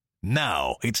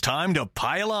Now it's time to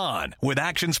pile on with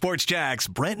Action Sports Jack's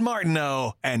Brent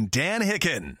Martineau and Dan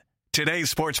Hicken. Today's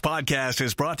sports podcast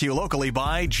is brought to you locally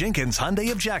by Jenkins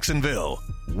Hyundai of Jacksonville.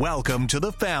 Welcome to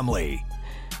the family.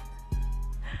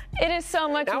 It is so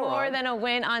much more than a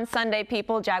win on Sunday,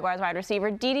 people. Jaguars wide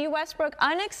receiver Dede Westbrook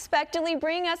unexpectedly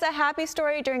bringing us a happy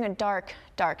story during a dark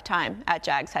time at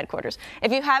Jags headquarters.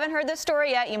 If you haven't heard this story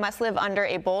yet, you must live under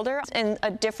a boulder in a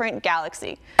different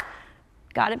galaxy.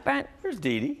 Got it, Brent? Here's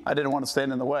Dede. I didn't want to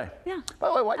stand in the way. Yeah. By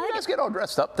the way, why did you guys get all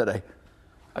dressed up today?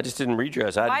 I just didn't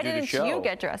redress. I had to do the show. Why didn't you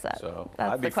get dressed up? So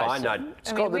That's I'd be the question. fine.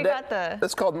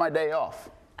 It's called my day off.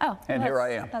 Oh, and here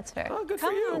I am. That's fair. Oh, good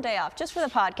Come for you. on a day off, just for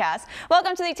the podcast.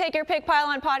 Welcome to the Take Your Pick Pile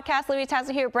On podcast. Louis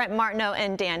Tasser here, Brent Martineau,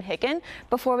 and Dan Hicken.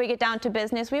 Before we get down to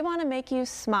business, we want to make you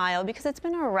smile because it's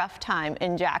been a rough time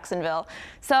in Jacksonville.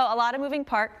 So a lot of moving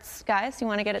parts, guys. You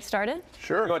want to get it started?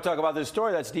 Sure. You want to talk about this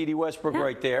story? That's Dede Westbrook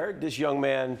right there. This young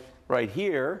man right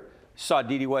here saw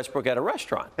Dede Westbrook at a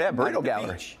restaurant. Yeah, burrito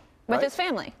gallery. With his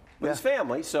family. With his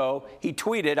family. So he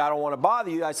tweeted, I don't want to bother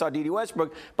you. I saw Dede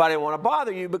Westbrook, but I didn't want to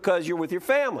bother you because you're with your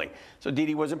family. So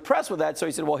Dede was impressed with that. So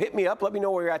he said, well, hit me up. Let me know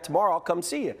where you're at tomorrow. I'll come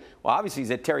see you. Well, obviously he's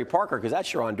at Terry Parker because that's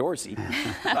Sharon Dorsey.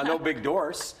 No big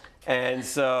Dorse. And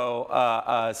so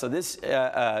this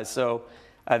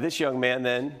young man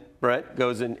then, Brent,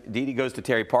 Dede goes to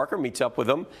Terry Parker, meets up with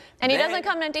him. And he doesn't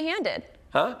come empty-handed.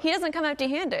 Huh? He doesn't come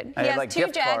empty-handed. He He has like 2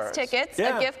 gift Jags cards. tickets,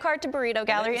 Yeah. a gift card to Burrito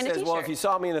Gallery, and a he says, T-shirt. well, if you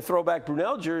saw me in a throwback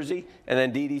Brunel jersey, and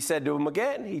then Dede said to him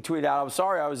again, he tweeted out, I'm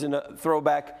sorry, I was in a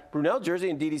throwback Brunel jersey,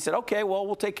 and Dede said, okay, well,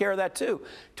 we'll take care of that too.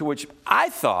 To which I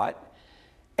thought,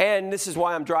 and this is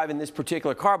why I'm driving this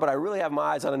particular car, but I really have my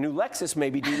eyes on a new Lexus.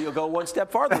 Maybe Dede will go one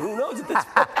step farther. Who knows at this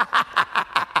point?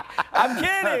 I'm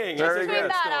kidding. Very Tweet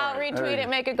good. that out, retweet it,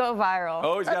 make it go viral.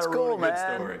 Always got That's a cool, really good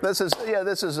man. story.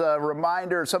 This is a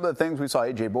reminder of some of the things we saw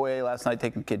AJ Boye last night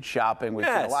taking kids shopping. We've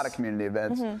seen a lot of community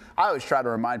events. I always try to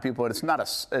remind people it's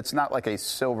not like a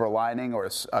silver lining or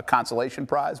a consolation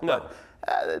prize, but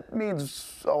it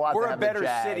means a lot We're to a have better the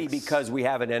Jags. city because we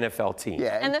have an NFL team.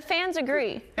 Yeah. And the fans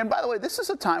agree. And by the way, this is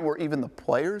a time where even the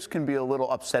players can be a little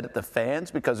upset at the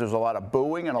fans because there's a lot of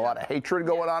booing and a lot of hatred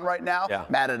going on right now,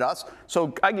 mad at us.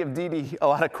 So I give Dede a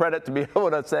lot of credit to be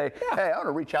able to say, hey, I want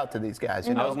to reach out to these guys.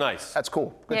 You know? That was nice. That's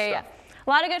cool. Good stuff. A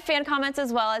lot of good fan comments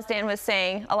as well, as Dan was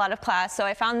saying, a lot of class. So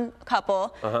I found a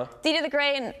couple. Dede the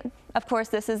Great, and of course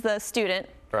this is the student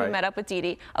who met up with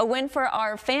Dede. A win for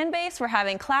our fan base for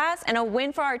having class, and a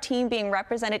win for our team being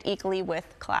represented equally with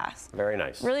class. Very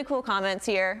nice. Really cool comments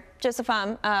here. Joseph,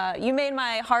 you made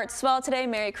my heart swell today.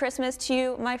 Merry Christmas to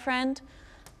you, my friend.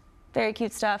 Very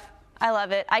cute stuff. I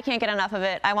love it. I can't get enough of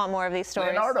it. I want more of these stories.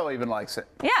 Leonardo even likes it.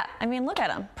 Yeah, I mean, look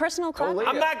at him. Personal class.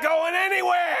 I'm not going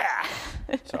anywhere.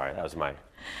 Sorry, that was my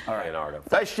Leonardo.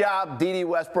 Nice job, Dede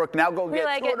Westbrook. Now go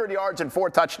get 200 yards and 4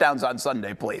 touchdowns on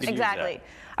Sunday, please. Exactly.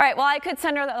 All right, well, I could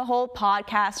center the whole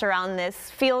podcast around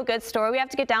this feel-good story. We have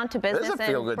to get down to business. It is a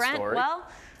feel-good Brent, story. Well,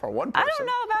 for one person. I don't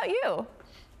know about you.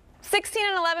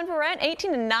 16-11 for Brent,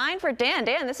 18-9 for Dan.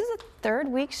 Dan, this is a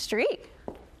third-week streak.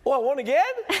 Well, one again?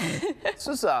 This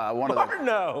is one of the...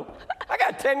 No. I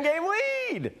got a 10-game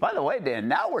lead. By the way, Dan,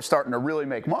 now we're starting to really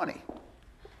make money.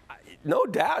 No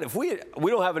doubt. If we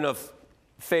don't have enough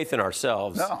faith in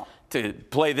ourselves to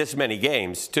play this many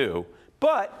games, too.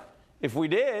 But if we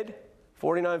did,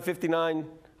 49-59,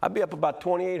 I'd be up about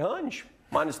 28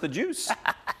 minus the juice.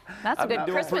 That's a good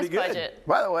Christmas budget.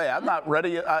 By the way, I'm not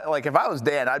ready. Like, if I was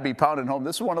Dan, I'd be pounding home.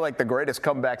 This is one of, like, the greatest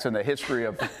comebacks in the history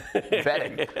of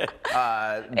betting.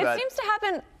 It seems to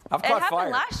happen. It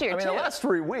happened last year, too. The last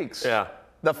 3 weeks. Yeah.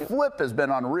 The flip has been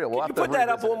unreal. Can you put that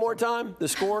up one more time, the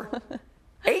score?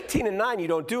 18-9 you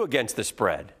don't do against the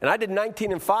spread. And I did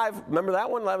 19-5. Remember that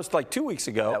one? That was like 2 weeks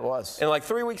ago. That was. And like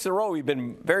 3 weeks in a row, we've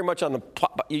been very much on the...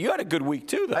 You had a good week,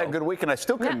 too, though. I had a good week, and I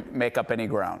still couldn't make up any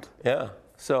ground. Yeah.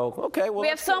 So, okay. Well, we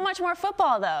have so much more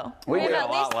football, though. We have do. at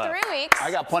least 3 weeks.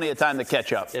 I got plenty of time to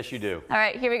catch up. Yes, you do. All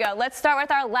right, here we go. Let's start with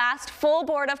our last full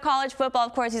board of college football.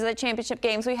 Of course, these are the championship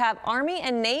games. We have Army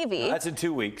and Navy. That's in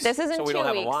 2 weeks. This is in 2 weeks. So we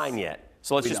don't have a line yet.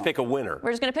 So let's just pick a winner.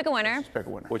 We're just going to pick a winner. Pick a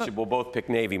winner. Which we'll both pick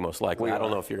Navy, most likely. I don't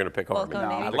know if you're going to pick Army. Navy.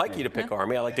 I'd like you to pick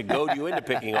Army. I like to goad you into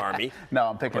picking Army. No,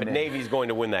 I'm picking But Navy. Navy's going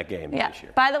to win that game this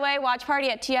year. By the way, watch party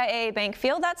at TIAA Bank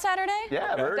Field that Saturday.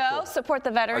 Yeah, very Go cool. support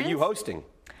the veterans. Are you hosting?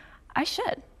 I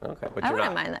should. Okay, but I you're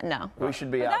wouldn't not. mind that. No. We should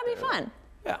be out That'd be there. fun.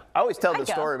 Yeah. I always tell the I'd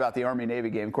go. story about the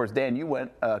Army-Navy game. Of course, Dan, you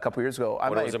went a couple years ago.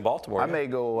 When I was in Baltimore, I may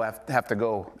go have to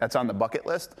go. That's on the bucket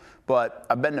list. But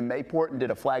I've been to Mayport and did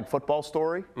a flag football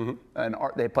story. And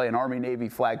they play an Army-Navy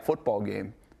flag football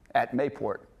game at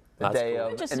Mayport the That's day cool.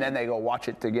 of, and then they go watch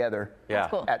it together Yeah.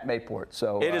 cool. at Mayport.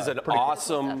 So It is an pretty cool.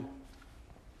 awesome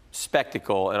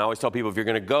spectacle. And I always tell people, if you're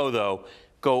going to go, though,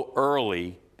 go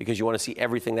early because you want to see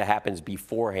everything that happens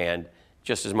beforehand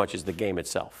just as much as the game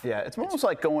itself. Yeah, it's almost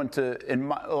like going to,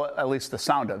 at least the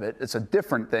sound of it, it's a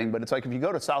different thing, but it's like if you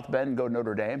go to South Bend and go to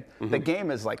Notre Dame, the game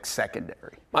is like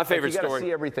secondary. My favorite story. You got to story,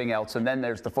 see everything else, and then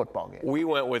there's the football game. We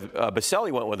went with,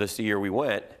 Baselli went with us the year we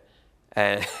went,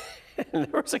 and there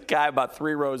was a guy about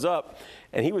 3 rows up,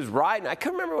 and he was riding, I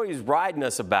couldn't remember what he was riding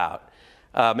us about.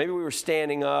 Maybe we were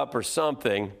standing up or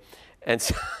something, and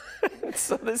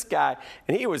so this guy,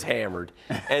 and he was hammered.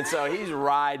 And so he's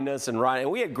riding us and riding.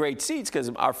 And we had great seats because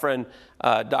our friend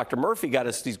Dr. Murphy got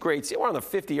us these great seats. We're on the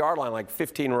 50-yard line, like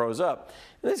 15 rows up.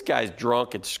 And this guy's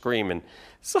drunk and screaming.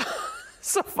 So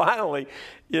finally,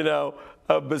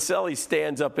 Baselli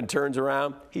stands up and turns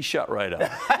around. He shut right up.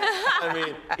 I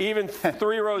mean, even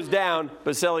 3 rows down,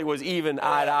 Baselli was even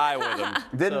eye to eye with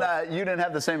him. You didn't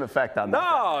have the same effect on that?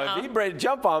 No, he'd ready to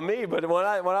jump on me. But when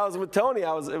I was with Tony,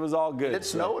 it was all good. Did it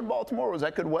snow in Baltimore? Was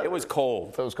that good weather? It was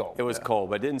cold. It was cold. It was cold,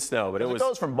 but it didn't snow. But it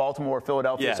goes from Baltimore,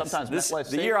 Philadelphia. Yes, sometimes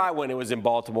the year I went, it was in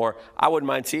Baltimore. I wouldn't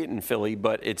mind seeing it in Philly,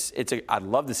 but I'd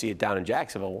love to see it down in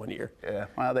Jacksonville one year. Yeah,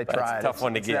 well, they tried. It's a tough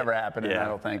one to get. It's never happened, I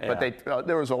don't think. Yeah. But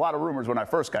there was a lot of rumors when I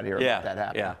first got here about that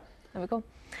happening. Yeah. That'd be cool.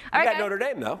 We got Notre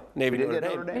Dame, though. Navy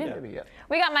Notre Dame. Yeah.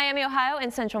 We got Miami, Ohio,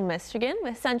 and Central Michigan,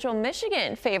 with Central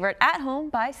Michigan favored at home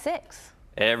by 6.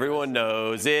 Everyone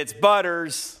knows it's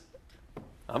Butters.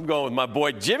 I'm going with my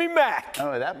boy Jimmy Mack. Not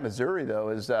only that, Missouri, though,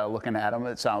 is looking at him,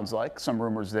 it sounds like. Some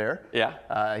rumors there.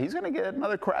 Yeah. He's going to get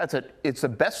another crowd. It's the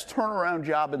best turnaround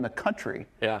job in the country.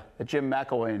 Yeah. That Jim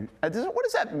McElwain. What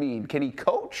does that mean? Can he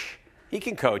coach? He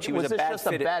can coach. He was a bad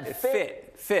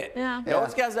fit. Yeah. It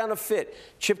always comes down to fit.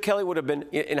 Chip Kelly would have been,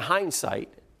 in hindsight,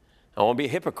 I won't be a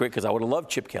hypocrite because I would have loved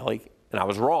Chip Kelly, and I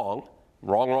was wrong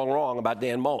about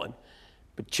Dan Mullen.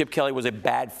 But Chip Kelly was a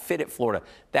bad fit at Florida.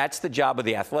 That's the job of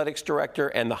the athletics director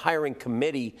and the hiring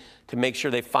committee to make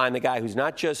sure they find the guy who's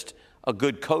not just a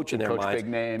good coach in their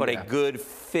minds, but a good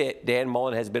fit. Dan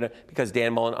Mullen has been, because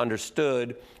Dan Mullen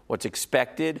understood what's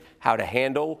expected, how to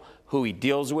handle who he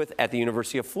deals with at the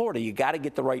University of Florida. You got to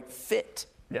get the right fit.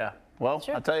 Yeah. Well,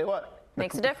 I'll tell you what.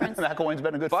 Makes a difference. McElwain's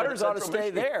been a good Butters fit. ought to stay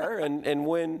there and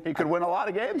win. He could win a lot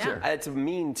of games here. It's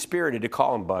mean-spirited to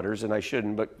call him Butters, and I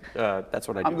shouldn't, but that's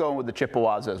what I do. I'm going with the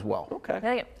Chippewas as well.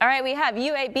 Okay. All right, we have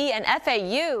UAB and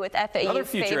FAU, with FAU another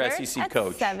future SEC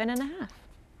coach.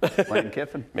 7.5. Lane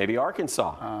Kiffin. Maybe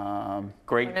Arkansas.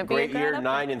 Great year,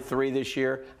 9-3 this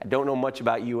year. I don't know much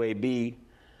about UAB,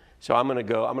 so I'm going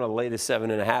to lay the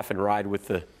 7.5 and ride with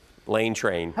the Lane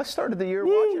train. I started the year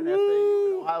watching FAU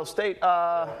and Ohio State.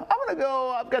 I'm going to go.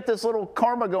 I've got this little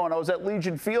karma going. I was at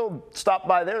Legion Field, stopped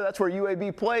by there. That's where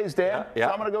UAB plays, Dan. Yeah.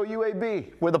 So I'm going to go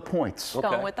UAB with the points. Okay.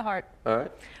 Going with the heart. All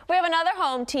right. We have another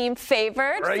home team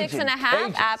favored, Raging 6.5,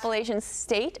 Cajuns. Appalachian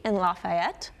State and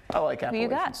Lafayette. I like Who you Appalachian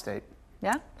got? State.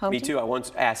 Yeah, home Me team. too. I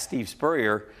once asked Steve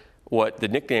Spurrier what the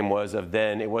nickname was of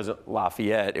then. It wasn't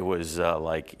Lafayette. It was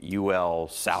like UL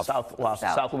South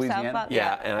Louisiana.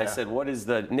 Yeah, and I said, what is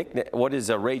the nickname? What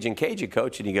is a Raging Cajun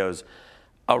coach? And he goes,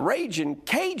 a Raging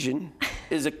Cajun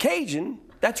is a Cajun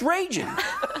that's raging.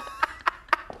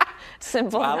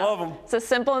 Simple. I enough. love him. It's a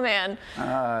simple man. All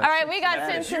right, we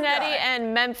got Cincinnati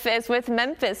and Memphis, with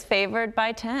Memphis favored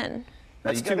by 10.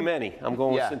 That's too many. I'm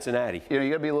going with Cincinnati. You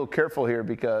got to be a little careful here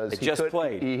because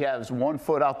played. He has 1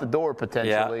 foot out the door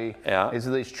potentially. Yeah. These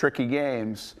are these tricky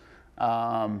games.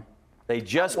 They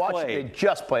just played. They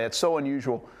just play. It's so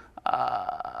unusual.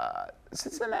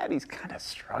 Cincinnati's kind of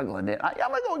struggling. I'm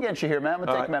going to go against you here, man. I'm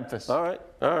going to take Memphis. All right.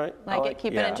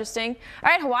 Keep it interesting. All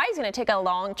right, Hawaii's going to take a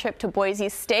long trip to Boise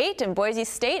State, and Boise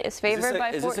State is favored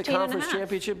by 14.5. Is this a conference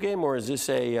championship game, or is this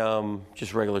a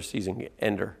just regular season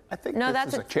ender? I think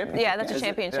that's a championship. Yeah, that's a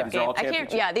championship game.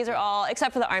 These are all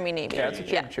except for the Army Navy. Yeah, it's a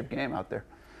championship game out there.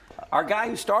 Our guy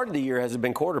who started the year hasn't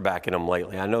been quarterbacking them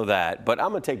lately. I know that, but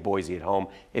I'm going to take Boise at home.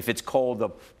 If it's cold,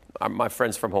 my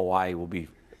friends from Hawaii will be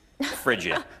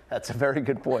frigid. That's a very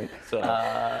good point. So,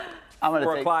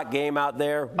 4 o'clock game out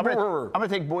there. I'm going to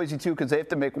take Boise, too, because they have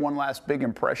to make one last big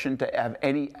impression to have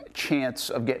any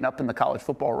chance of getting up in the college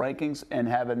football rankings and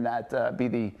having that be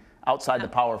the outside the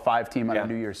Power 5 team on a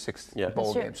New Year's Six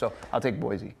bowl game. So I'll take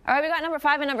Boise. All right, we got number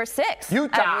 5 and number 6.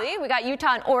 Utah. I believe. We got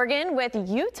Utah and Oregon, with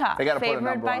Utah they got to put a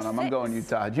number by on them. 6. I'm going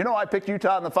Utah. Do you know I picked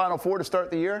Utah in the Final Four to start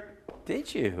the year?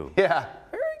 Did you? Yeah.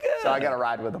 Very good. So I got to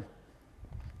ride with them.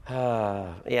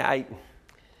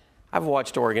 I've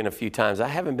watched Oregon a few times. I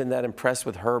haven't been that impressed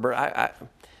with Herbert.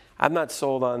 I'm not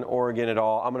sold on Oregon at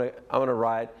all. I'm gonna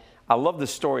ride. I love the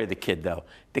story of the kid, though.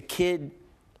 The kid,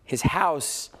 his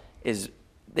house is,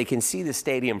 they can see the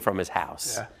stadium from his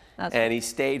house. Yeah. And he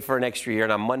stayed for an extra year.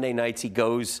 And on Monday nights, he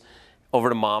goes over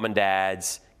to mom and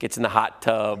dad's, gets in the hot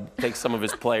tub, takes some of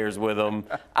his players with him.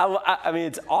 I mean,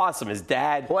 it's awesome. His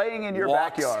dad playing in your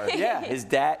backyard. Yeah, his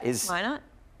Why not?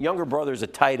 Younger brother's a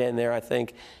tight end there, I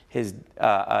think. His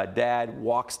dad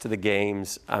walks to the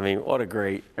games. I mean, what a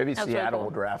great. Maybe Seattle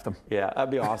will draft him. Yeah, that'd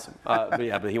be awesome. But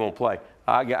he won't play.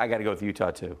 I got to go with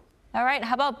Utah too. All right,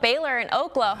 how about Baylor and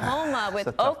Oklahoma,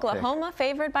 with Oklahoma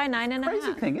favored by 9.5?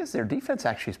 Crazy thing is their defense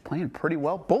actually is playing pretty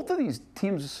well. Both of these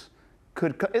teams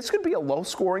this could be a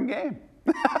low-scoring game.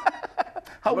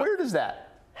 How weird is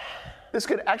that? This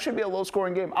could actually be a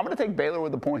low-scoring game. I'm going to take Baylor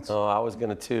with the points. Oh, I was going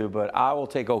to too, but I will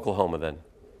take Oklahoma then.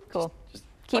 Cool.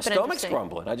 My stomach's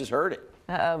grumbling. I just heard it.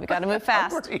 Uh-oh, we got to move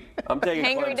fast. I'm taking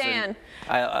Hangry Clemson. Dan.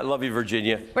 I love you,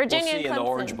 Virginia. Virginia we'll see and you in the Clemson.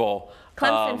 Orange Bowl.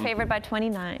 Clemson favored by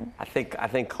 29. I think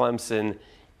Clemson.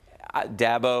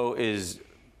 Dabo is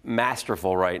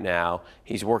masterful right now.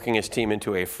 He's working his team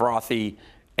into a frothy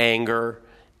anger,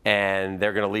 and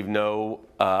they're going to leave no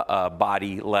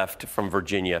body left from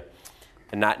Virginia.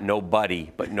 And not nobody,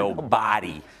 but no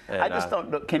body. And, I just don't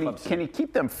know. Can he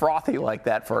keep them frothy like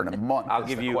that for a month? I'll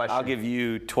give you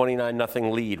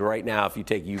 29-0 lead right now if you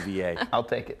take UVA. I'll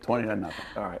take it 29-0.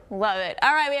 All right. Love it.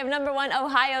 All right, we have number 1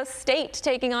 Ohio State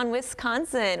taking on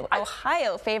Wisconsin.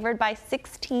 Ohio favored by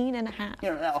 16.5. You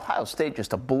know, Ohio State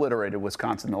just obliterated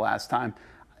Wisconsin the last time.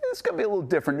 It's going to be a little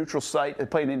different. Neutral site. They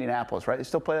play in Indianapolis, right? They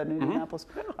still play that in Indianapolis.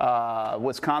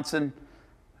 Wisconsin.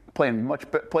 Playing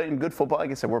good football.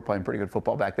 Like I said, we're playing pretty good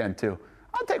football back then too.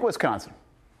 I'll take Wisconsin.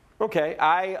 Okay,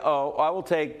 I will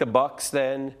take the Bucks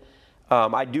then.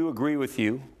 I do agree with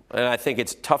you, and I think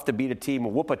it's tough to beat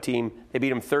whoop a team. They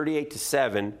beat them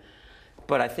 38-7,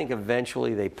 but I think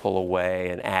eventually they pull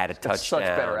away and add a touchdown. Such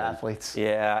better athletes.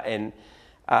 Yeah, and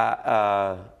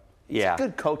He's a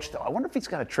good coach though. I wonder if he's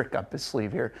got a trick up his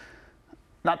sleeve here,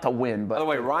 not to win, but. By the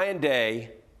way, Ryan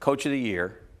Day, Coach of the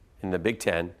Year in the Big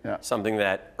Ten, something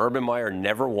that Urban Meyer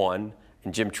never won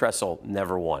and Jim Tressel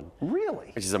never won.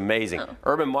 Really? Which is amazing.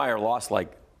 Urban Meyer lost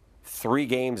like 3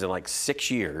 games in like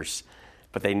 6 years,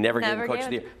 but they never gave him Coach of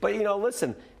the Year. But,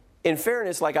 listen, in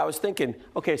fairness, like I was thinking,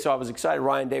 okay, so I was excited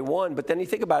Ryan Day won, but then you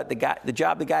think about it, the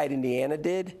job the guy at Indiana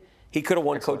did, he could have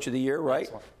won Coach of the Year, right?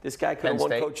 Excellent. This guy could have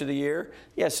won Coach of the Year.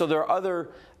 Yeah, so there are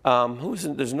other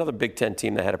there's another Big Ten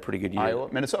team that had a pretty good year. Iowa,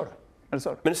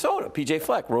 Minnesota, P.J.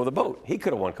 Fleck, row the boat. He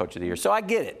could have won Coach of the Year. So I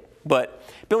get it. But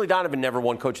Billy Donovan never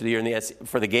won Coach of the Year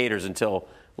for the Gators until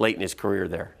late in his career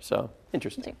there. So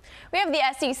interesting. We have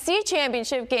the SEC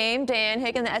championship game. Dan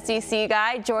Hicken, the SEC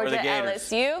guy. Georgia,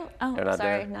 LSU. Oh,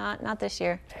 sorry, not this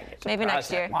year. Maybe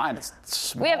next year. Line is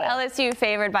small. We have LSU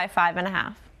favored by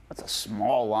 5.5. That's a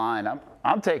small line.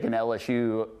 I'm taking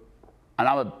LSU, and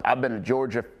I've been a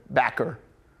Georgia backer.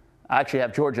 I actually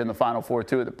have Georgia in the Final Four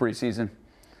too at the preseason.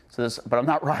 But I'm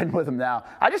not riding with them now.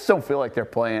 I just don't feel like they're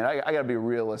playing. I got to be a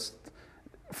realist.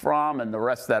 Fromm and the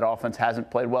rest of that offense hasn't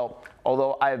played well.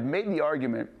 Although I have made the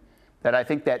argument that I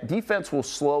think that defense will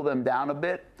slow them down a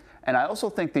bit. And I also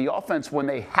think the offense, when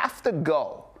they have to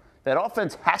go, that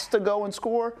offense has to go and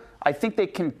score, I think they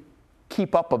can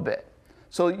keep up a bit.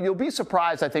 So you'll be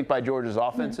surprised, I think, by Georgia's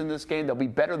offense in this game. They'll be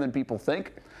better than people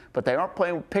think. But they aren't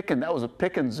playing with Pickens. That was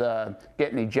Pickens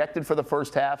getting ejected for the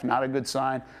first half. Not a good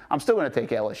sign. I'm still going to take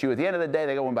LSU. At the end of the day,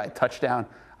 they go win by a touchdown.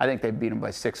 I think they beat them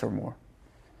by 6 or more.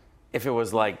 If it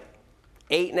was like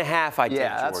 8.5, I'd take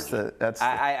Georgia.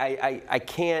 I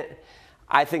can't.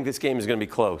 I think this game is going to be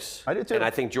close. I do too. And I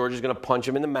think Georgia's going to punch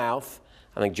him in the mouth.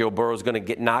 I think Joe Burrow's going to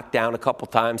get knocked down a couple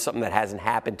times, something that hasn't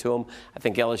happened to him. I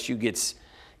think LSU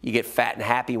you get fat and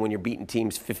happy when you're beating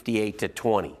teams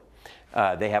 58-20.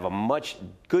 They have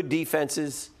good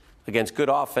defenses against good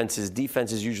offenses.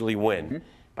 Defenses usually win. Mm-hmm.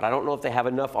 But I don't know if they have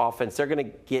enough offense. They're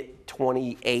going to get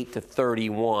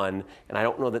 28-31, and I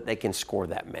don't know that they can score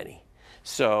that many.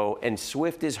 So, and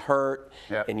Swift is hurt,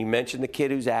 and you mentioned the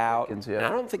kid who's out. And I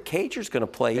don't think Cager's going to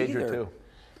play either. Too.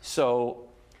 So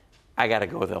I got to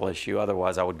go with LSU.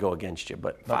 Otherwise, I would go against you.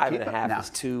 But 5.5 is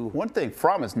too. One thing,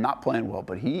 Fromm is not playing well,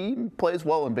 but he plays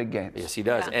well in big games. Yes, he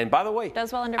does. Yeah. And by the way,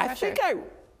 does well under pressure. I think I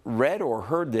read or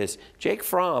heard this. Jake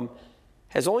Fromm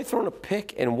has only thrown a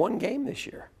pick in 1 game this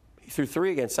year. He threw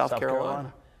 3 against South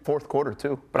Carolina. Fourth quarter,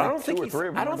 too. But I don't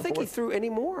think he threw any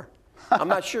more. I'm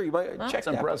not sure. You might check that. That's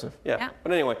impressive. Yeah.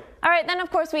 But anyway. All right, then, of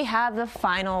course, we have the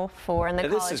Final Four in the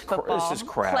college football This is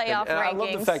crap. playoff and rankings. I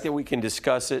love the fact that we can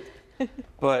discuss it,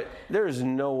 but there's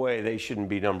no way they shouldn't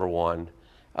be number 1.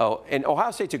 Oh, and Ohio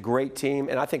State's a great team,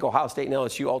 and I think Ohio State and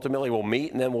LSU ultimately will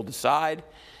meet, and then we'll decide.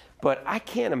 But I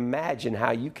can't imagine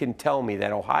how you can tell me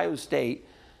that Ohio State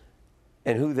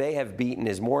and who they have beaten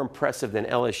is more impressive than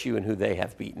LSU and who they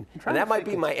have beaten. And that might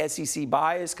be my SEC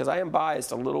bias, because I am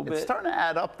biased a little bit. It's starting to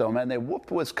add up, though, man. They whooped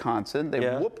Wisconsin.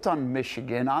 They whooped on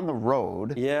Michigan on the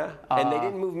road. Yeah, and they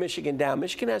didn't move Michigan down.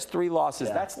 Michigan has 3 losses.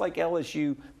 Yeah. That's like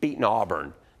LSU beating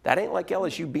Auburn. That ain't like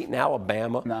LSU beating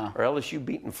Alabama or LSU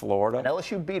beating Florida.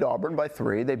 LSU beat Auburn by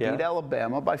 3. They beat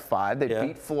Alabama by 5. They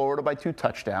beat Florida by 2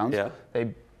 touchdowns. Yeah.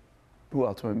 Who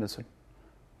else am I missing?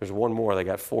 There's one more. They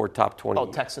got 4 top 20. Oh,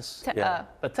 Texas.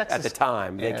 But Texas, at the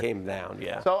time, they came down,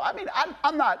 So, I mean,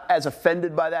 I'm not as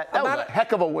offended by that. That was a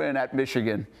heck of a win at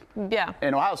Michigan. Yeah.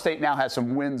 And Ohio State now has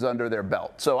some wins under their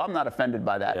belt. So I'm not offended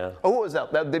by that. Yeah. Oh, who was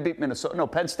that? They beat Minnesota. No,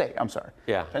 Penn State. I'm sorry.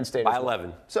 Yeah. Penn State. By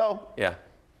 11. So. Yeah.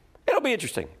 It'll be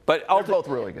interesting. But they're both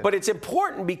really good. But it's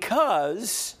important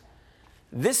because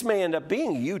this may end up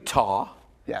being Utah.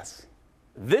 Yes.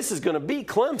 This is going to be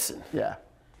Clemson. Yeah.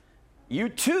 You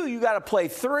got to play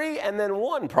 3 and then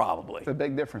 1 probably. It's a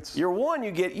big difference. You're 1,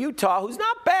 you get Utah, who's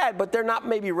not bad, but they're not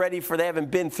maybe ready they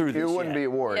haven't been through this You wouldn't be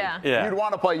worried. Yeah. You'd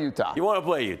want to play Utah. You want to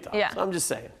play Utah. Yeah. So I'm just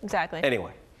saying. Exactly.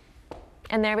 Anyway.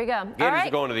 And there we go. Gators All right.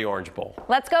 are going to the Orange Bowl.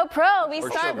 Let's go pro. We Or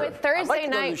start sugar. with Thursday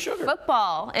night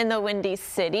football in the Windy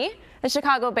City. The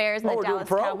Chicago Bears and the Dallas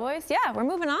Cowboys. Yeah, we're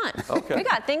moving on. Okay. We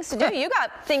got things to do. You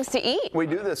got things to eat. We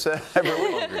do this every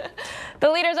week. The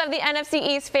leaders of the NFC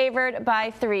East favored by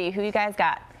 3. Who you guys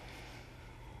got?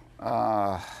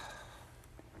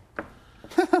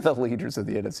 The leaders of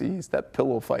the NFC East. That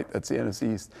pillow fight, that's the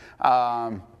NFC East.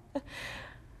 Try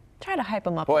to hype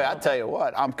them up. Boy, I tell you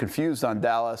what, I'm confused on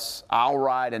Dallas. I'll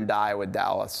ride and die with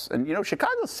Dallas. And,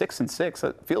 Chicago's 6-6.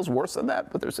 It feels worse than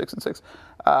that, but they're 6-6.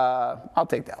 I'll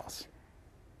take Dallas.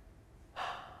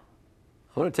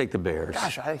 I'm going to take the Bears.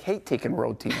 Gosh, I hate taking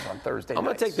road teams on Thursday nights. I'm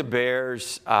going to take the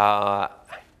Bears. What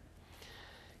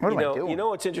am I doing? You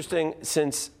know what's interesting?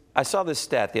 Since I saw this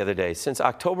stat the other day, since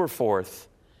October 4th,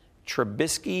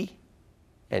 Trubisky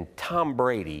and Tom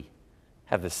Brady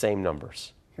have the same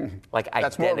numbers. Like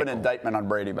That's identical. more of an indictment on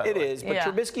Brady, by the way. It is, but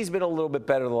Trubisky's been a little bit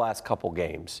better the last couple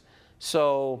games.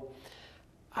 So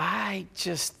I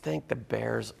just think the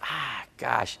Bears,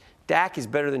 Dak is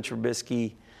better than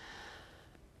Trubisky.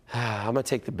 I'm going to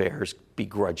take the Bears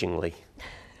begrudgingly.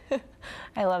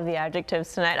 I love the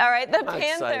adjectives tonight. All right, the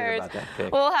Panthers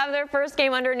will have their first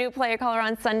game under new play caller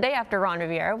on Sunday after Ron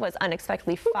Rivera was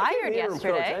unexpectedly fired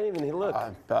yesterday. I didn't even look.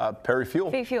 Perry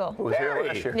Fuel. Who was here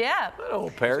last year. Yeah.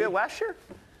 Oh, Perry. Was he here last year?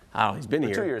 Oh, he's been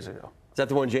here. 2 years ago. Is that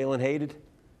the one Jalen hated?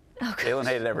 Jalen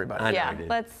hated everybody. Yeah,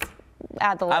 let's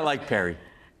add the list. I like Perry.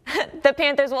 The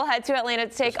Panthers will head to Atlanta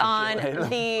to take on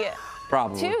the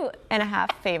Probably.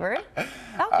 2.5 favorite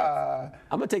Falcons.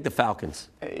 I'm going to take the Falcons.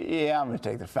 Yeah, I'm going to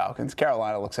take the Falcons.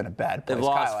 Carolina looks in a bad place. They've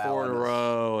lost 4 in a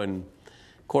row, and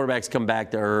quarterbacks come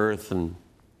back to earth.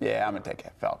 Yeah, I'm going to take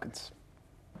Falcons.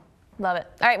 Love it.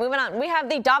 All right, moving on. We have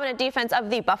the dominant defense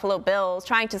of the Buffalo Bills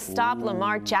trying to stop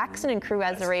Lamar Jackson and crew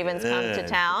as the Ravens come to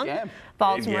town. Yeah.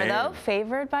 Baltimore, though,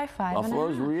 favored by 5.5.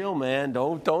 Buffalo's real, man.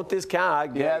 Don't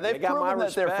discount. They've proven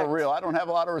that they're for real. I don't have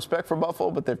a lot of respect for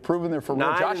Buffalo, but they've proven they're for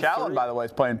real. Josh Allen, by the way,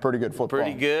 is playing pretty good football.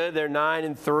 Pretty good. They're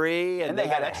 9-3, and they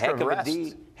got a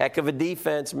heck of a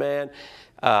defense, man.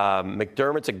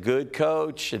 McDermott's a good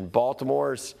coach, and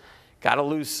Baltimore's got to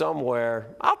lose somewhere.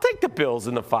 I'll take the Bills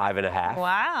in the 5.5.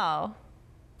 Wow.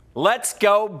 Let's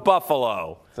go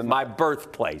Buffalo. My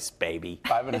birthplace, baby.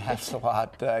 5.5's a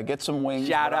lot. Get some wings.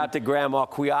 Shout out to Grandma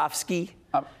Kwiatkowski.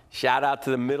 Shout out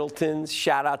to the Middletons.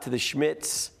 Shout out to the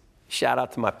Schmitz. Shout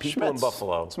out to my people in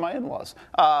Buffalo. It's my in-laws.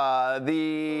 I'm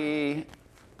going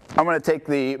to take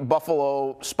the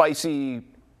Buffalo spicy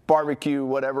barbecue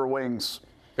whatever wings.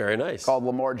 Very nice. Called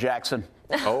Lamar Jackson.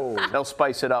 Oh. They'll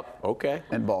spice it up. Okay.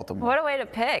 In Baltimore. What a way to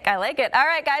pick. I like it. All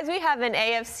right, guys, we have an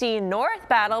AFC North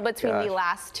battle between the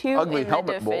last 2 in the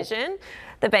division.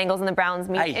 The Bengals and the Browns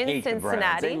meet in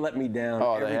Cincinnati. They let me down.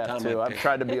 Oh, they have to. I've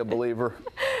tried to be a believer.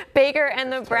 Baker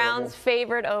and the Browns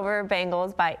favored over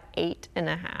Bengals by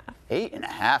 8.5.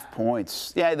 8.5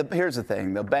 points. Yeah, here's the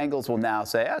thing. The Bengals will now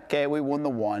say, okay, we won the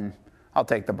 1. I'll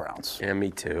take the Browns. Yeah,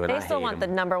 me too. And they still want the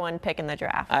number 1 pick in the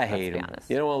draft. I hate him.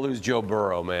 You don't want to lose Joe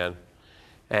Burrow, man.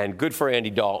 And good for Andy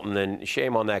Dalton, and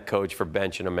shame on that coach for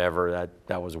benching him ever.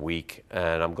 That was weak.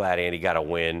 And I'm glad Andy got a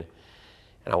win.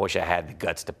 And I wish I had the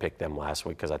guts to pick them last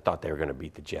week because I thought they were going to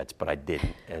beat the Jets, but I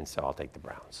didn't. And so I'll take the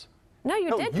Browns. No,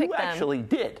 you did pick them. You actually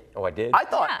did. Oh, I did? I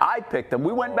thought I picked them.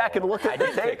 We went back and looked at the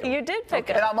tape. You did pick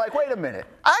them. And I'm like, wait a minute.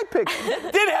 I picked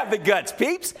them. Did have the guts,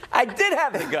 peeps. I did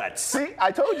have the guts. See,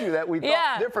 I told you that we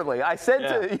thought differently. I said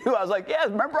to you, I was like, yeah,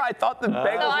 remember I thought the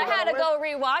Bengals So I were had to go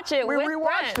rewatch it We with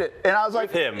rewatched Brent. it. And I was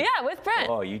like, With him. Yeah, with Brent.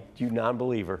 Oh, you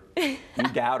non-believer. You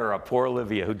doubter, a poor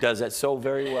Olivia who does that so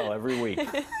very well every week.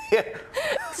 yeah.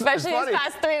 Especially these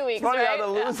past 3 weeks, Funny right?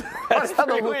 how the loser, That's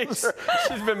 3 weeks.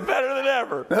 She's been better than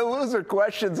ever. the loser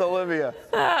questions Olivia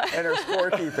and her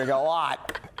scorekeeping a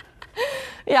lot.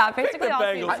 Yeah, basically the all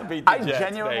Bengals season. to beat the I Jets,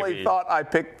 genuinely baby. thought I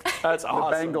picked That's the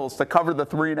awesome. Bengals to cover the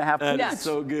 3.5 That points. is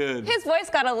so good. His voice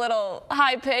got a little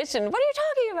high pitched, and what are you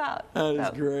talking about?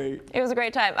 That is great. It was a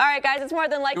great time. All right, guys, it's more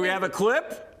than likely. Do we have a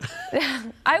clip?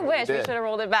 I wish we did. should have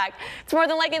rolled it back. It's more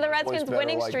than likely the Redskins' better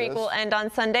winning like streak this. will end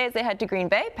on Sunday as they head to Green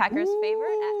Bay. Packers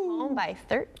favorite at home by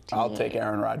 13. I'll take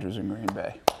Aaron Rodgers in Green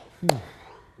Bay.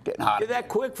 Getting hot. Did that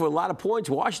quick for a lot of points.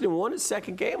 Washington won its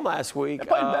second game last week. They're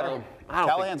playing better. I don't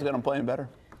Callahan's going to play better.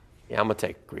 Yeah, I'm going to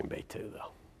take Green Bay too,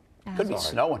 though. Could be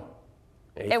snowing.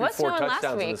 Yeah, he It threw was 4 snowing last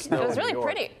touchdowns in the week. snow It was in New really York.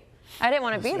 pretty. I didn't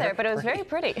want to be there, but it was very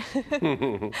pretty.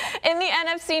 In the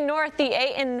NFC North, the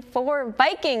 8-4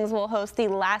 Vikings will host the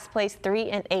last place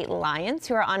 3-8 Lions,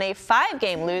 who are on a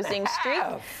 5-game losing streak.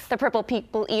 The Purple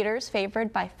People Eaters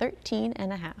favored by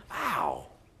 13.5. Wow.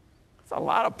 That's a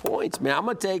lot of points, man. I'm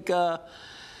going to take,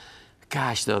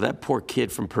 gosh, though, that poor kid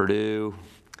from Purdue,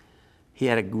 he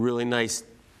had a really nice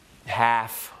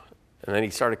half, and then he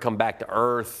started to come back to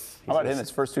earth. How about him? His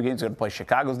first 2 games, he's going to play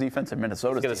Chicago's defense and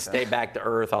Minnesota's He's going defense. to stay back to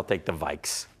earth. I'll take the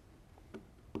Vikes.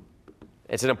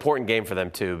 It's an important game for them,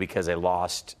 too, because they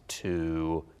lost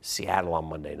to Seattle on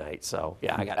Monday night. So,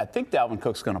 yeah, I think Dalvin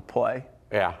Cook's going to play.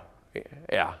 Yeah,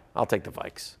 I'll take the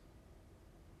Vikes.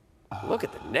 Look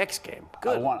at the next game.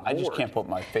 Good I just Lord. can't put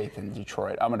my faith in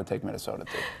Detroit. I'm going to take Minnesota,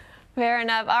 too. Fair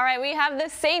enough. All right, we have the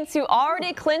Saints who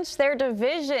already clinched their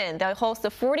division. They'll host the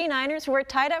 49ers, who are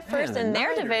tied up first in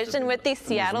their division with the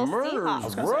Seattle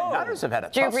Seahawks. Niners have had a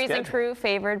Drew tough Brees schedule. and crew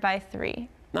favored by 3.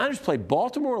 Niners played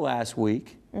Baltimore last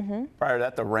week. Prior to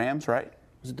that, the Rams, right?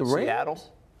 Was it the Rams?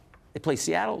 Seattle. They play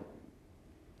Seattle.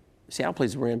 Seattle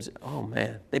plays the Rams. Oh,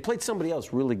 man. They played somebody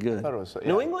else really good. I thought it was,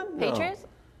 New yeah. England? No. Patriots?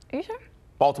 Are you sure?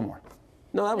 Baltimore.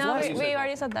 No, that was No, last we week.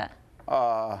 already said that.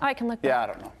 I can look that Yeah, I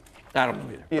up. don't know. I don't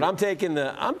know either. But I'm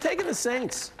taking the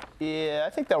Saints. Yeah, I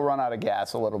think they'll run out of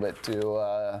gas a little bit, too.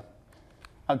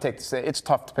 I'm taking the Saints. It's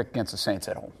tough to pick against the Saints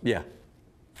at home. Yeah.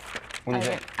 What do you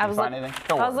think? I You was, find look- anything? I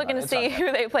Don't was worry looking to about it. see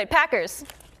who they played. Packers.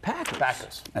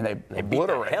 Packers. And they They beat the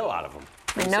obliterated. hell out of them.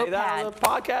 The Say that on notepad. the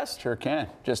podcast? Sure can.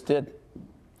 Just did.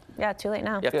 Yeah, too late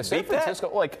now. You have Yeah, to San beat that? Francisco,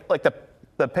 like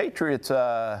the Patriots,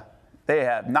 they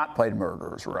have not played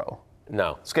Murderers Row.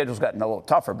 No. Schedule's gotten a little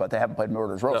tougher, but they haven't played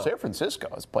Murderers Row. No. San Francisco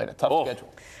has played a tough Oh.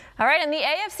 schedule. All right, in the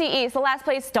AFC East, the last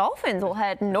place Dolphins will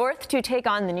head north to take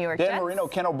on the New York Dan Jets. Marino,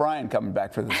 Ken O'Brien coming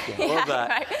back for this game. Love that.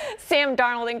 Right. Sam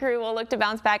Darnold and crew will look to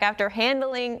bounce back after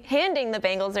handing the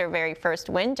Bengals their very first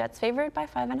win. Jets favored by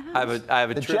 5.5. I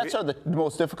have a The trivia. Jets are the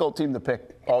most difficult team to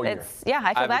pick all year.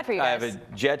 I feel bad for you I guys. have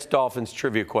a Jets-Dolphins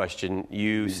trivia question.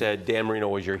 You said Dan Marino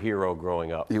was your hero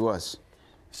growing up. He was.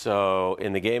 So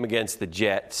in the game against the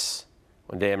Jets,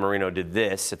 when Dan Marino did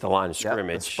this at the line of Yep, the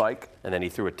scrimmage, spike. and then he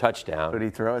threw a touchdown. Who did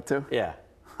he throw it to? Yeah.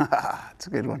 That's a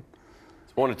good one.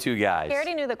 It's one of 2 guys. He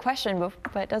already knew the question,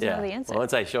 but doesn't know the answer. Well,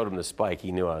 once I showed him the spike,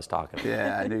 he knew I was talking about.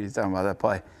 Yeah, I knew you were talking about that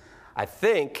play. I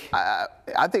think, I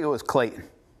think it was Clayton.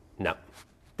 no,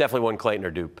 definitely wasn't Clayton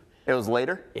or Dupe. It was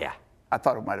later? Yeah. I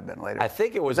thought it might have been later. I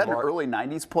think it was that an Mark- early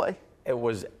 90s play? It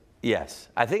was, yes.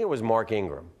 I think it was Mark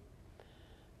Ingram.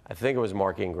 I think it was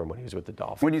Mark Ingram when he was with the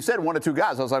Dolphins. When you said 1 or 2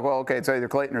 guys, I was like, well, okay, it's either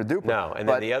Clayton or Duper. No, and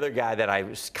then the other guy that I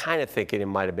was kind of thinking it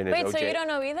might have been is Wait, OJ, so you don't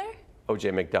know either?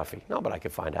 OJ McDuffie. No, but I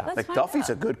could find out. Let's find McDuffie's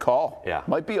a good call. Yeah.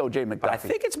 Might be O.J. McDuffie. But I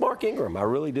think it's Mark Ingram. I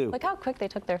really do. Look how quick they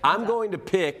took their phones I'm out. going to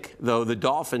pick, though, the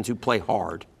Dolphins who play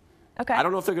hard. Okay. I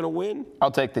don't know if they're going to win,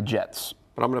 I'll take the Jets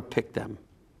but I'm going to pick them.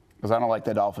 because I don't like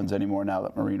the Dolphins anymore now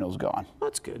that Marino's gone.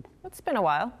 That's good. It's been a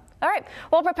while. All right.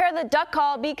 Well, prepare the duck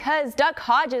call because Duck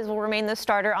Hodges will remain the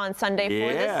starter on Sunday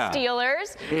for Yeah. the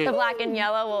Steelers. The black and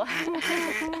yellow will.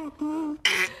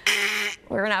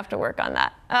 We're going to have to work on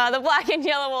that. The black and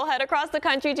yellow will head across the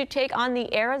country to take on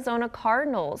the Arizona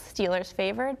Cardinals. Steelers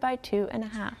favored by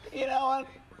 2.5. You know what?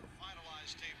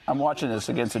 I'm watching this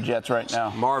against the Jets right now.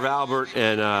 Marv Albert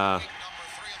and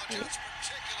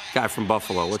guy from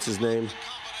Buffalo. What's his name?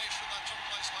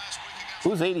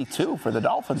 Who's 82 for the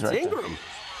Dolphins right there? Ingram.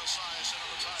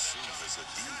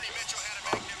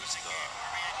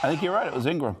 I think you're right. It was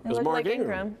Ingram. It was looked Mark like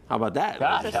Ingram. Ingram. How about that?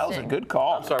 Gosh, that was a good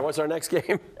call. Sorry, what's our next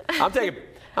game? I'm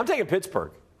taking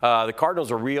Pittsburgh. The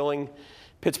Cardinals are reeling.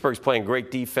 Pittsburgh's playing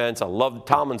great defense. I love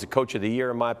Tomlin's a coach of the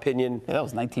year, in my opinion. Yeah, that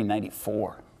was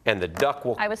 1994. And the duck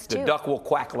will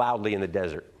quack loudly in the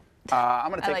desert. I'm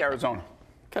going to take Arizona.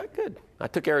 Okay, good. I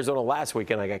took Arizona last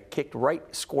week, and I got kicked right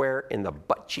square in the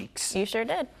butt cheeks. You sure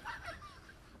did.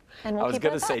 And we'll I was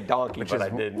going to say donkey, but I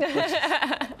didn't.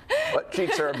 Butt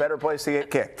cheeks are a better place to get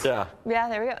kicked. Yeah. Yeah,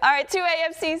 there we go. All right, 2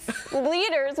 AFC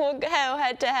leaders will go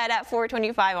head-to-head at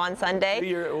 4:25 on Sunday.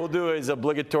 We'll do his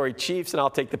obligatory Chiefs, and I'll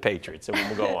take the Patriots, and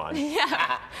we'll go on.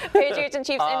 Yeah. Patriots and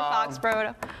Chiefs in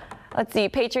Foxborough. Let's see.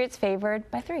 Patriots favored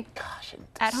by 3. Gosh, in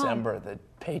At home. December, the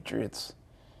Patriots.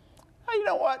 Oh, you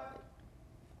know what?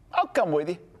 I'll come with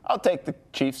you. I'll take the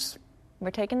Chiefs. We're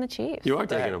taking the Chiefs. You are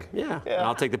taking them. Yeah. And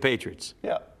I'll take the Patriots.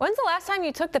 Yeah. When's the last time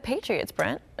you took the Patriots,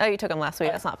 Brent? Oh, you took them last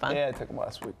week. That's not fun. Yeah, I took them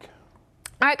last week.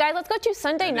 All right, guys, let's go to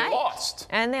Sunday night. They lost.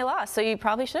 And they lost, so you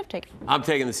probably should have taken them. I'm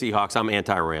taking the Seahawks. I'm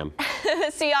anti-Ram.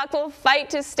 The Seahawks will fight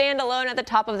to stand alone at the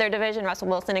top of their division. Russell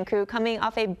Wilson and crew coming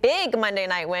off a big Monday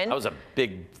night win. That was a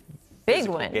big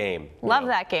win. game. Love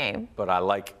that game. But I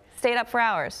like Stayed up for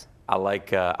hours.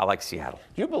 Seattle.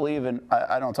 Do you believe in,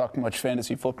 I don't talk much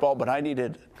fantasy football, but I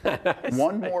needed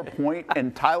one more point,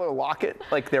 and Tyler Lockett,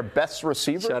 like their best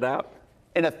receiver, Shut out.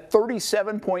 in a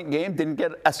 37-point game, didn't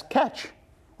get a catch.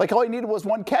 Like all he needed was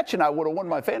one catch, and I would have won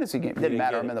my fantasy game. Didn't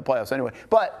matter. I'm in the playoffs anyway.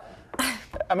 But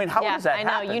I mean, how does that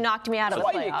happen? I know. You knocked me out of the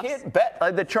That's playoffs. why you can't bet.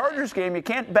 Like the Chargers game, you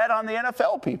can't bet on the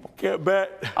NFL people. Can't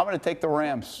bet. I'm going to take the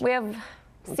Rams. We have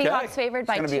Seahawks favored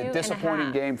by 2.5. It's going to be a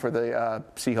disappointing game for the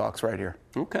Seahawks right here.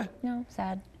 Okay. No,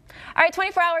 sad. All right,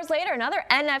 24 hours later, another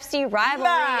NFC rivalry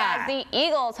as the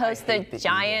Eagles host the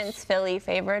Giants. Eagles. Philly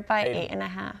favored by 8.5.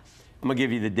 I'm going to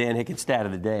give you the Dan Hicken stat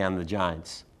of the day on the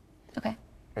Giants. Okay.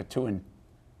 They're 2-11.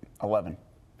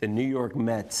 The New York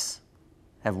Mets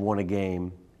have won a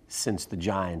game since the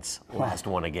Giants last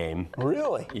won a game.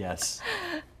 Really? Yes.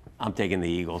 I'm taking the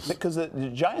Eagles. Because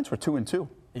the Giants were 2-2.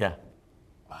 Yeah.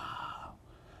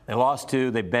 They lost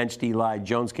 2. They benched Eli.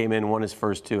 Jones came in, won his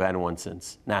first 2, hadn't won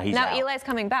since. Now he's out. Eli's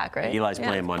coming back, right? Eli's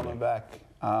playing Monday. Coming back.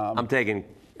 I'm taking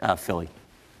Philly.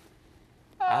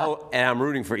 And I'm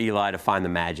rooting for Eli to find the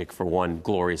magic for one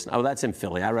glorious. Oh, that's in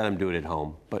Philly. I'd rather him do it at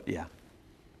home. But yeah.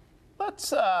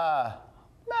 Let's,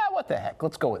 what the heck?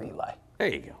 Let's go with Eli. There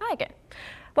you go. I like it.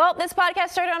 Well, this podcast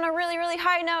started on a really, really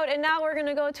high note, and now we're going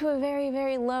to go to a very,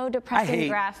 very low, depressing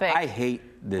graphic. I hate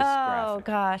this graphic. Oh,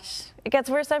 gosh. It gets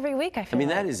worse every week, I feel like.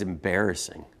 That is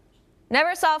embarrassing.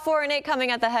 Never saw 4-8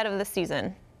 coming at the head of the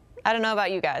season. I don't know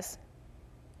about you guys.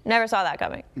 Never saw that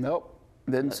coming. Nope.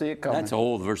 Didn't see it coming. That's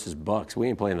old versus Bucks. We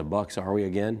ain't playing the Bucks, are we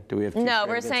again? Do we have? No,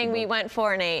 we're saying we went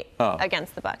 4-8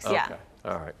 against the Bucks. Okay. Yeah.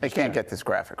 All right. They can't get this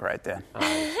graphic right then.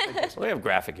 We have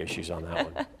graphic issues on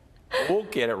that one. We'll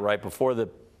get it right before the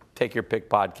Take Your Pick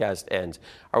podcast ends.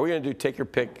 Are we going to do Take Your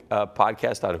Pick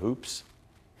podcast on hoops?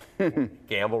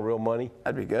 Gamble real money?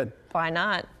 That'd be good. Why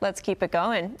not? Let's keep it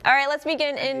going. All right, let's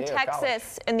begin in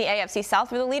Texas in the AFC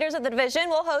South, where the leaders of the division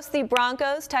will host the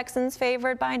Broncos. Texans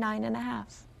favored by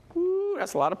 9.5. Ooh,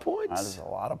 that's a lot of points. That is a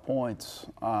lot of points.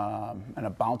 And a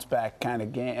bounce back kind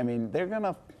of game. I mean, they're going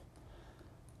to.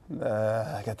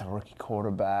 I got the rookie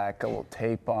quarterback, a little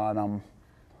tape on them.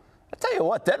 I tell you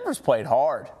what, Denver's played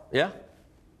hard. Yeah.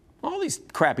 All these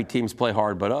crappy teams play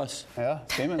hard, but us. Yeah,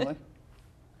 seemingly.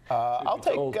 I'll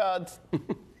take.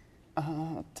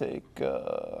 I'm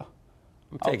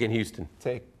taking Houston.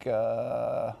 Take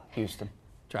Houston.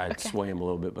 Tried to sway him a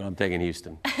little bit, but I'm taking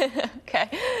Houston. Okay.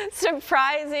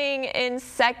 Surprising in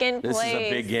second place. This is a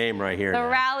big game right here. The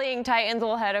rallying Titans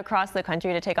will head across the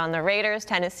country to take on the Raiders.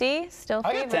 Tennessee still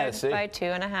favored by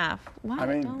 2.5. Wow, I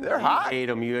mean, they're hot. I hate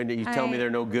them. You tell me they're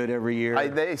no good every year.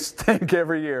 They stink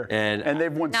every year. And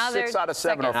they've won 6 out of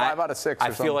 7 or 5 out of 6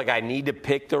 I feel like I need to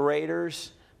pick the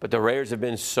Raiders, but the Raiders have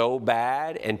been so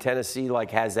bad, and Tennessee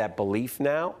has that belief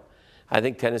now. I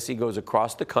think Tennessee goes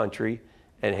across the country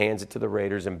and hands it to the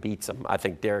Raiders and beats them. I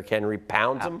think Derrick Henry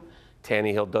pounds them.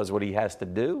 Tannehill does what he has to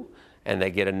do, and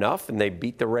they get enough, and they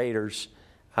beat the Raiders.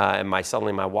 And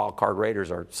suddenly my wild card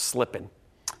Raiders are slipping.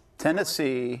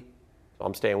 Tennessee.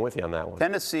 I'm staying with you on that one.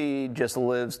 Tennessee just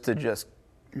lives to just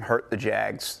hurt the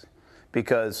Jags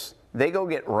because they go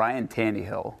get Ryan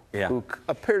Tannehill, who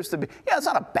appears to be, it's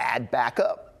not a bad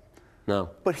backup.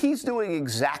 No. But he's doing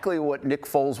exactly what Nick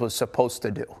Foles was supposed to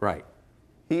do. Right.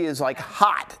 He is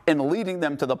hot and leading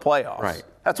them to the playoffs. Right.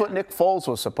 That's what Nick Foles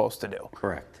was supposed to do.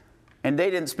 Correct. And they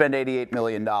didn't spend $88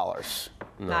 million. No.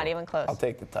 Not even close. I'll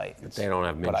take the Titans. They don't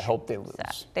have Minshew. But I hope they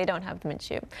lose. They don't have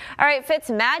Minshew. All right,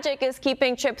 Fitzmagic is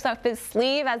keeping chips up his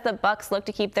sleeve as the Bucs look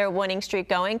to keep their winning streak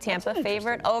going. Tampa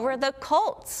favored over the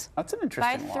Colts. That's an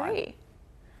interesting by 3.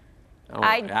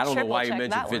 I don't know why you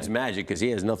mentioned Fitzmagic because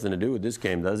he has nothing to do with this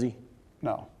game, does he?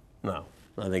 No. No.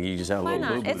 I think you just have a Why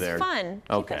little not? boo-boo there. It's fun.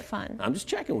 Okay. Keep it fun. I'm just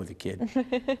checking with you, kid.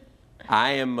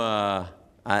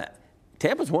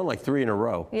 Tampa's won like 3 in a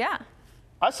row. Yeah.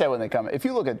 I say when they come, if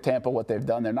you look at Tampa, what they've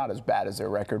done, they're not as bad as their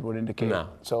record would indicate. No.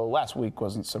 So last week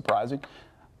wasn't surprising.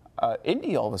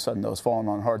 Indy, all of a sudden, though, has fallen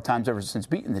on hard times ever since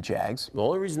beating the Jags. The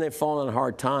only reason they've fallen on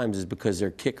hard times is because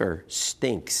their kicker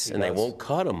stinks, and they won't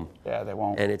cut him. Yeah, they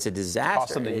won't. And it's a disaster.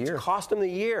 Cost them the year. It's cost them the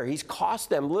year. He's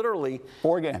cost them literally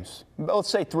 4 games. Let's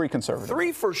say 3 conservative.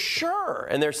 3 for sure,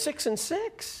 and they're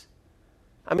 6-6.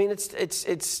 I mean,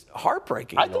 it's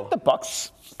heartbreaking. I think the Bucs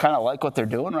kind of like what they're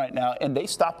doing right now, and they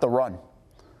stopped the run.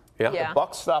 Yeah. The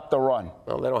Bucs stopped the run.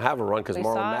 Well, they don't have a run because We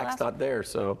Marlon saw it Mack's last not there,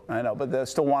 so. I know, but they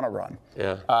still want to run.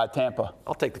 Yeah. Tampa.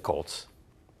 I'll take the Colts.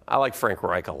 I like Frank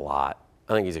Reich a lot.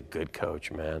 I think he's a good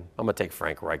coach, man. I'm going to take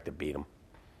Frank Reich to beat him.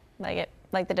 Like it.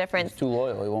 Like the difference. He's too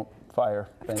loyal. He won't fire.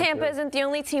 Tampa isn't the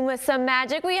only team with some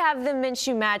magic. We have the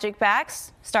Minshew Magic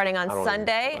backs starting on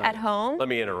Sunday at home. Let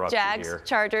me interrupt Jags, you here.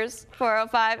 Chargers,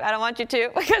 405. I don't want you to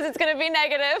because it's going to be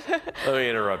negative. Let me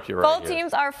interrupt you right Both here.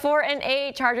 teams are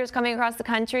 4-8. Chargers coming across the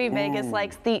country. Vegas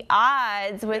likes the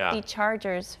odds with the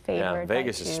Chargers favored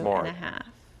Vegas by is 2.5. smart.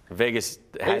 Vegas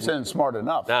isn't smart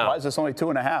enough. No. Why is this only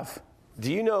 2.5?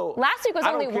 Do you know? Last week was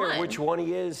I don't only care 1. which one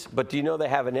he is, but do you know they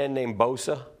have an end named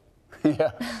Bosa?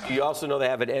 Yeah. Do you also know they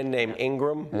have an end named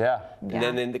Ingram? Yeah.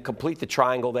 And then to complete the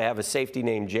triangle, they have a safety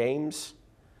named James.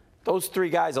 Those 3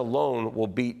 guys alone will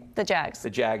beat The Jags. the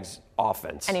Jags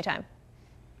offense. Anytime.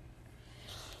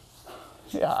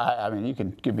 Yeah, I mean, you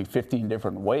can give me 15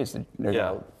 different ways that they're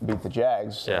going to beat the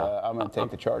Jags. Yeah. I'm going to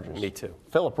take the Chargers. Me too.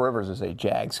 Phillip Rivers is a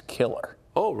Jags killer.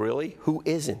 Oh, really? Who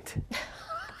isn't?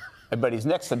 But he's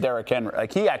next to Derrick Henry.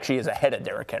 Like, he actually is ahead of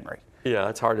Derrick Henry. Yeah,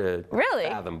 it's hard to Really?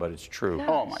 fathom, but it's true.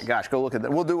 Oh, my gosh. Go look at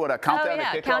that. We'll do a countdown to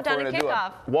kickoff. Countdown We're to going to do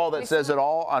kickoff. a wall that says it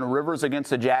all on Rivers against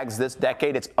the Jags this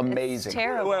decade. It's amazing. It's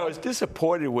terrible. Well, I was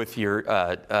disappointed with your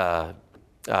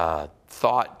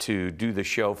thought to do the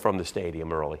show from the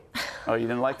stadium early. Oh, you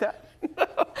didn't like that?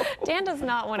 Dan does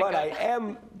not want to But go. I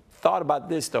am thought about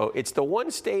this, though. It's the one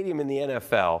stadium in the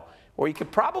NFL where you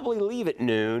could probably leave at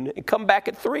noon and come back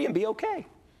at 3 and be okay.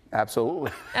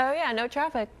 Absolutely. Oh, yeah, no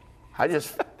traffic. I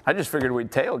just figured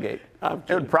we'd tailgate.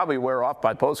 It would probably wear off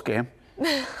by postgame.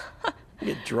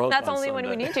 Get drunk That's on only when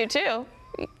we Sunday. need you, too.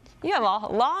 You have a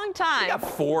long time. We got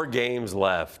 4 games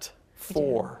left.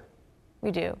 4.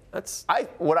 We do. That's.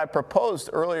 What I proposed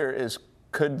earlier is,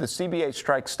 could the CBA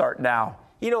strike start now?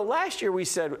 You know, last year we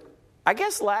said, I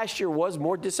guess last year was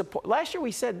more disappointing. Last year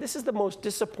we said this is the most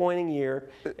disappointing year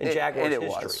in Jaguars and it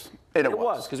history. was. It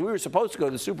was because we were supposed to go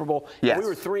to the Super Bowl. Yes. And we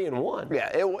were 3-1. Yeah,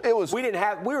 it was. We didn't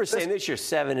have. We were saying this year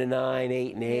 7-9,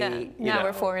 8-8. Yeah. you Now know.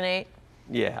 we're 4-8.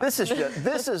 Yeah. This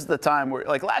is the time where,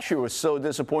 like, last year was so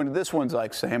disappointed. This one's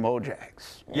like same old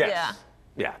Jags. Yes.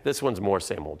 Yeah. This one's more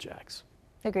same old Jags.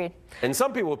 Agreed. And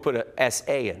some people would put a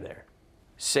SA in there.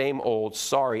 Same old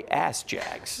sorry ass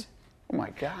Jags. Oh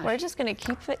my God. We're just going to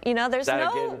keep it. You know, there's Is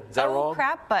no that wrong?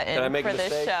 crap Did I button make a for this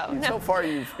mistake? show. No. So far,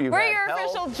 you've We're had your hell,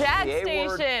 official Jag the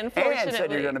A-word, station, and said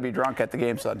fortunately. you're going to be drunk at the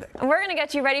game Sunday. And we're going to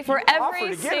get you ready for offered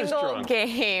every to get us single drunk.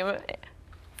 game.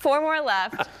 4 more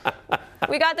left.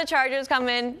 We got the Chargers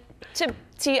coming to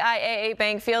TIAA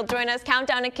Bank Field. Join us.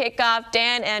 Countdown to kickoff.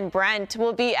 Dan and Brent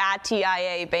will be at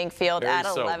TIAA Bank Field Very at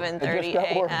sober. 11:30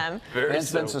 a.m. Very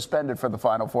Dan's been sober. suspended for the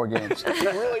final 4 games. He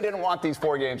really didn't want these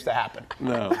 4 games to happen.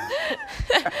 No.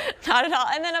 Not at all.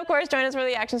 And then, of course, join us for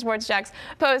the Action Sports Jacks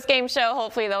post-game show.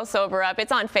 Hopefully, they'll sober up.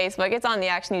 It's on Facebook. It's on the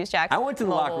Action News Jacks. I went to the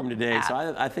locker room today, app.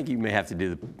 so I think you may have to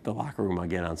do the locker room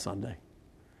again on Sunday.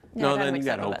 Yeah, I No, gotta then mix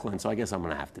you it got up a bit. Oakland, so I guess I'm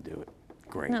going to have to do it.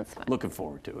 Great. That's fine. Looking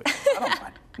forward to it. I don't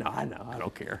mind. No, I know. I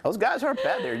don't care. Those guys aren't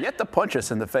bad. They're yet to punch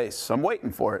us in the face. I'm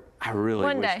waiting for it. I really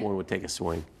One wish day. one would take a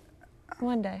swing.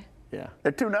 One day. Yeah.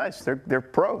 They're too nice. They're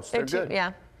pros. They're too- good. yeah.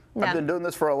 I've Yeah. been doing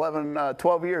this for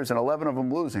 12 years, and 11 of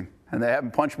them losing. And they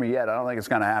haven't punched me yet. I don't think it's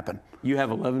going to happen. You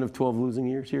have 11 of 12 losing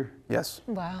years here? Yes.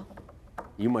 Wow.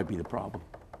 You might be the problem.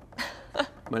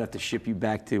 Might have to ship you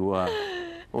back to,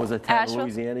 what was that town in Asheville?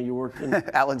 Louisiana you worked in?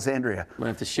 Alexandria. Might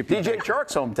have to ship you DJ back.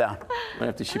 Chark's hometown. Might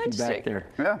have to ship you back Interesting. there.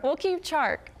 Yeah. We'll keep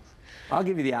Chark. I'll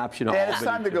give you the option. of And it's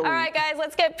Albany, time to too. go. All right, guys,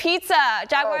 let's get pizza.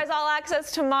 Jaguars All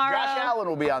Access tomorrow. Josh Allen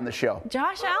will be on the show.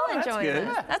 Josh Allen that's joins good.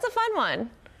 us. That's a fun one.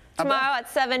 Tomorrow at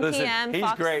 7 Listen, p.m. he's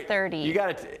Fox great. 30. You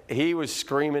got he was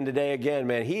screaming today again,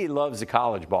 man. He loves the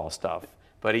college ball stuff.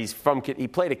 but he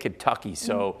played at Kentucky,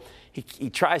 so he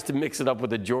tries to mix it up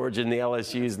with the Georgia and the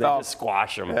LSUs, and they just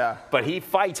squash him. Yeah. But he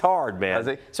fights hard, man. Does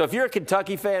he? So if you're a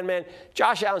Kentucky fan, man,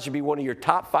 Josh Allen should be one of your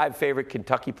top 5 favorite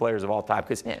Kentucky players of all time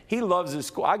because he loves his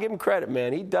school. I give him credit,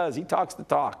 man. He does. He talks the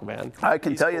talk, man. I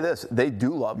can tell you this. They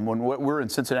do love him. When we're in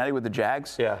Cincinnati with the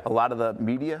Jags, a lot of the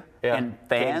media and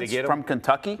fans from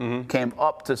Kentucky came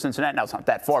up to Cincinnati. Now, it's not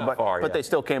that far, but they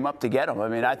still came up to get him. I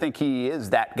mean, I think he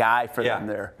is that guy for them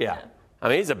there. Yeah. I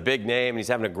mean, he's a big name, and he's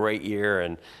having a great year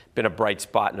and been a bright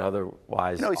spot and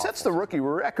otherwise. He sets the rookie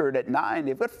record at 9.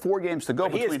 They've got 4 games to go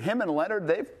between him and Leonard.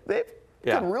 They've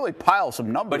can really pile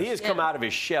some numbers. But he has come out of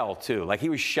his shell, too. Like, he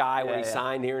was shy when he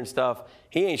signed here and stuff.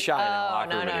 He ain't shy in the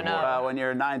locker room anymore. Well, when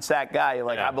you're a 9-sack guy, you're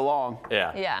like, I belong.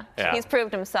 Yeah. He's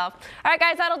proved himself. All right,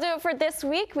 guys, that'll do it for this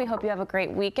week. We hope you have a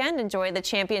great weekend. Enjoy the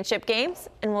championship games,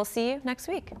 and we'll see you next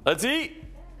week. Let's eat.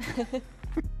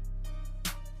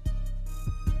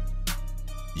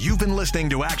 You've been listening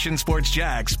to Action Sports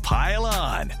Jax Pile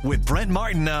On with Brent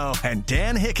Martineau and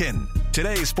Dan Hicken.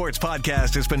 Today's sports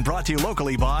podcast has been brought to you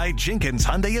locally by Jenkins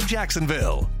Hyundai of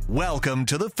Jacksonville. Welcome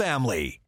to the family.